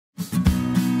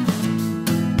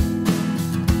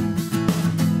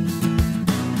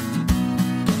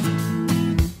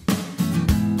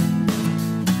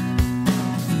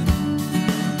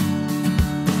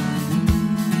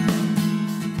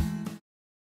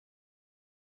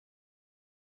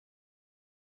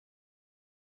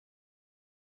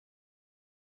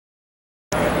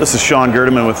This is Sean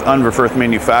Gerdeman with Unverferth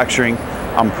Manufacturing.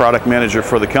 I'm product manager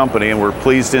for the company, and we're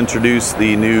pleased to introduce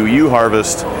the new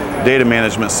UHarvest data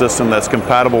management system that's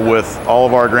compatible with all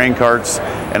of our grain carts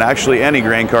and actually any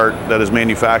grain cart that is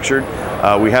manufactured.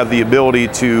 We have the ability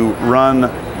to run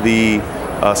the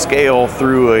scale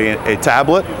through a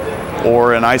tablet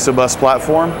or an ISOBUS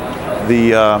platform.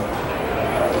 The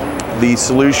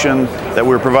solution that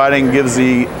we're providing gives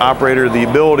the operator the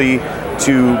ability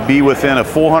to be within a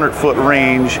 400-foot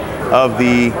range of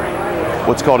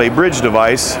what's called a bridge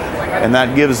device, and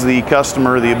that gives the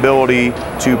customer the ability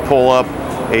to pull up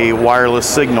a wireless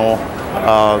signal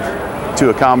to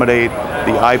accommodate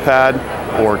the iPad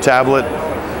or tablet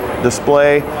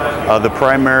display. The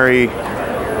primary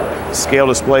scale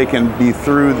display can be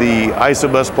through the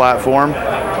ISOBUS platform.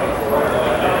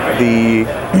 The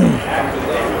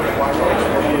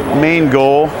main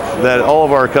goal that all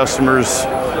of our customers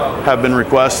have been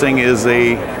requesting is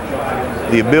the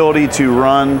ability to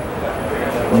run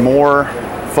more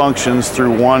functions through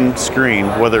one screen,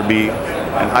 whether it be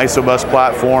an ISOBUS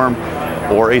platform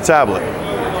or a tablet.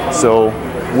 So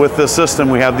with this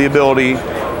system, we have the ability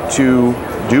to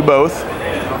do both.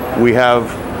 We have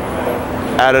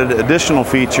added additional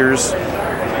features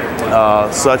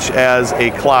such as a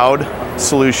cloud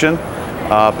solution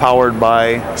powered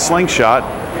by Slingshot,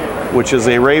 which is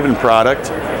a Raven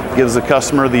product. Gives the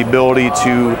customer the ability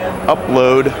to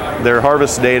upload their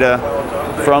harvest data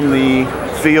from the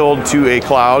field to a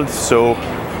cloud, so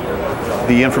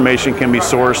the information can be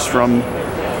sourced from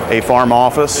a farm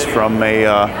office, from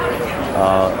an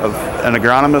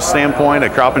agronomist standpoint, a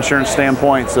crop insurance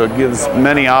standpoint, so it gives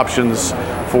many options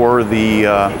for the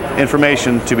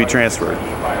information to be transferred.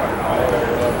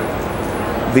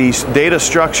 The data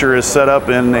structure is set up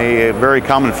in a very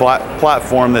common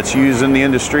platform that's used in the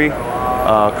industry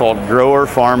called grower,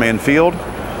 farm, and field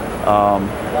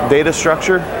data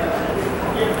structure.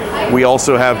 We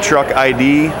also have truck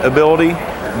ID ability,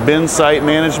 bin site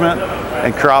management,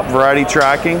 and crop variety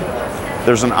tracking.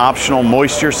 There's an optional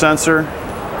moisture sensor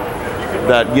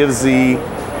that gives the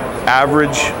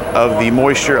average of the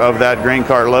moisture of that grain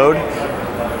cart load.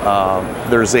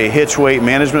 There's a hitch weight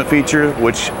management feature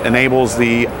which enables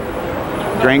the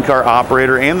grain cart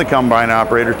operator and the combine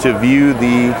operator to view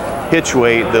the hitch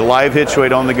weight, the live hitch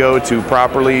weight on the go, to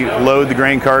properly load the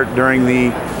grain cart during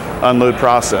the unload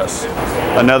process.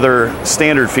 Another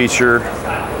standard feature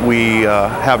we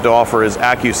have to offer is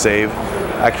AccuSave.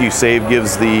 AccuSave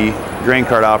gives the grain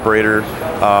cart operator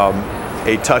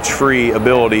a touch-free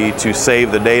ability to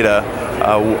save the data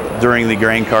during the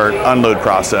grain cart unload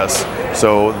process.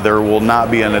 So there will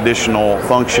not be an additional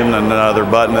function and another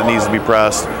button that needs to be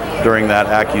pressed during that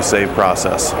AccuSave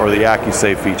process, or the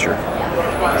AccuSave feature.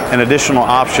 An additional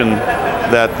option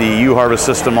that the UHarvest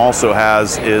system also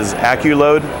has is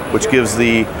AccuLoad, which gives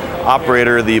the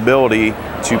operator the ability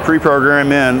to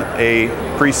pre-program in a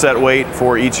preset weight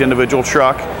for each individual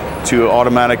truck to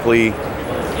automatically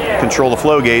control the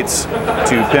flow gates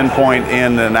to pinpoint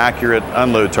in an accurate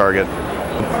unload target.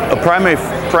 A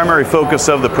primary focus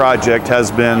of the project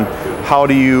has been, how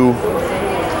do you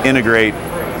integrate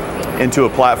into a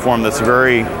platform that's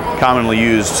very commonly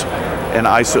used, and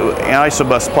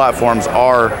ISOBUS platforms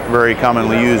are very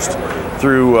commonly used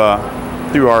through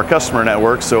our customer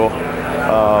network. So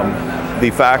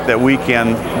the fact that we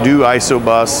can do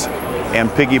ISOBUS and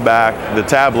piggyback the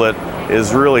tablet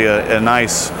is really a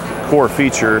nice core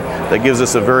feature that gives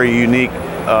us a very unique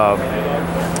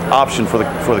option for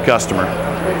the customer.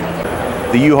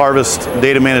 The UHarvest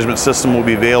data management system will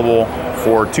be available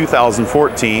for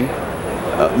 2014.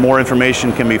 More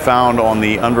information can be found on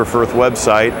the Unverferth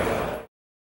website.